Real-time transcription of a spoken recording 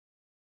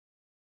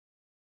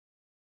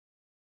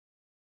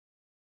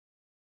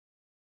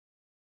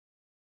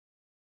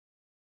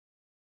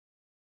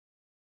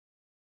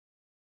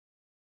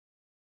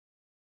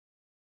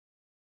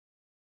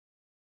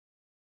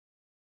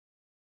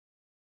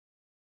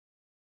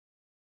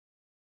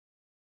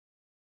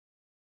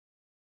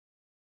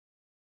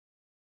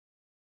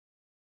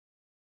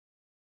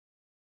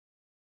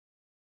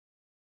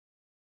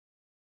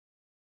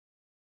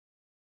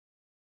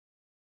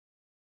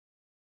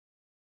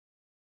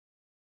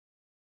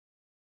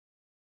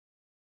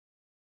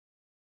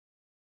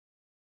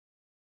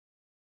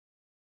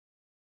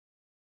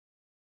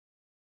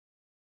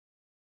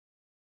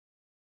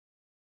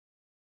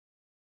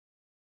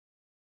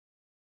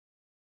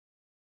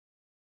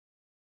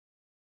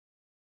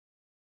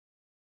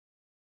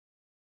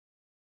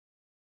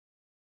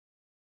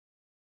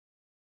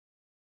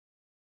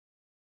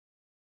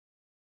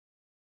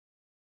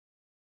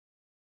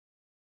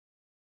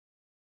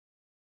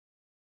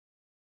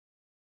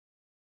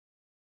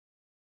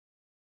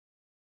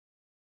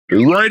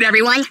Alright,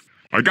 everyone.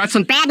 I got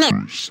some bad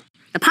news.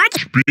 The park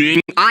is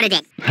being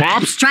audited.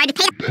 Cops tried to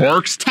pay the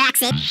park's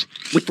taxes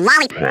with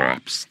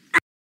lollipops.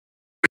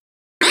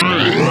 But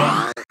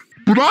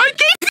I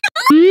gave them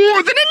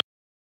more than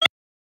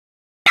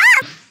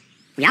enough.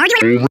 We already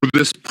went over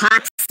this,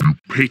 Pops. You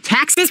pay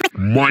taxes with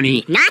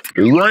money, not.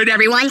 Alright,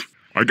 everyone.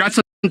 I got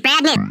some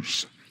bad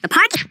news. The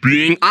park is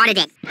being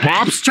audited.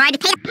 Cops tried to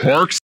pay the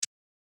park's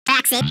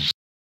taxes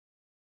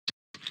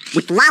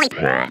with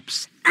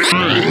lollipops.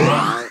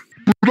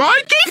 But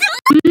I gave them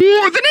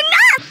more than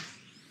enough.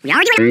 We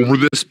already went over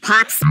this,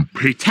 Pops. You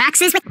pay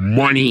taxes with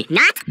money,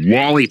 not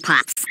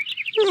lollipops.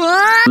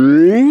 What?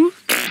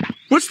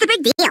 What's the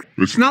big deal?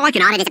 It's not like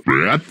an audit is a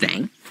bad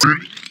thing.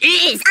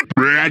 It is a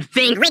bad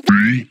thing.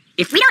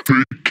 If we don't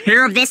take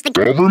care of this, the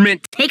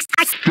government takes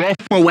our stuff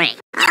away.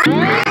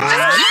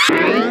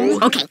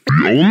 Okay,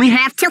 we only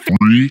have till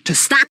 3 to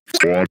stop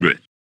the audit.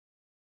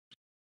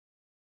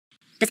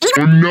 Does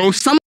anyone know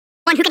someone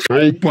who can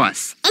help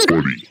us?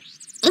 Anybody?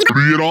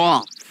 Anybody at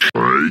all?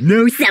 I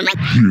know someone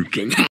you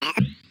can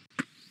have.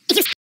 If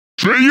you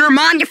say your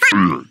mom, you're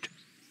fired.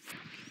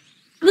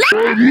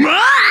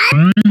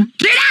 Mom!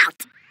 Get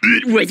out!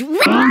 It was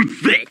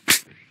worth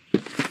it!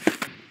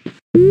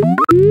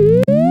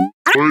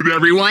 Alright,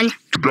 everyone.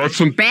 Got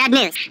some bad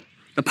news.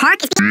 The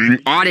park is being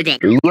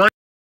audited. Alright.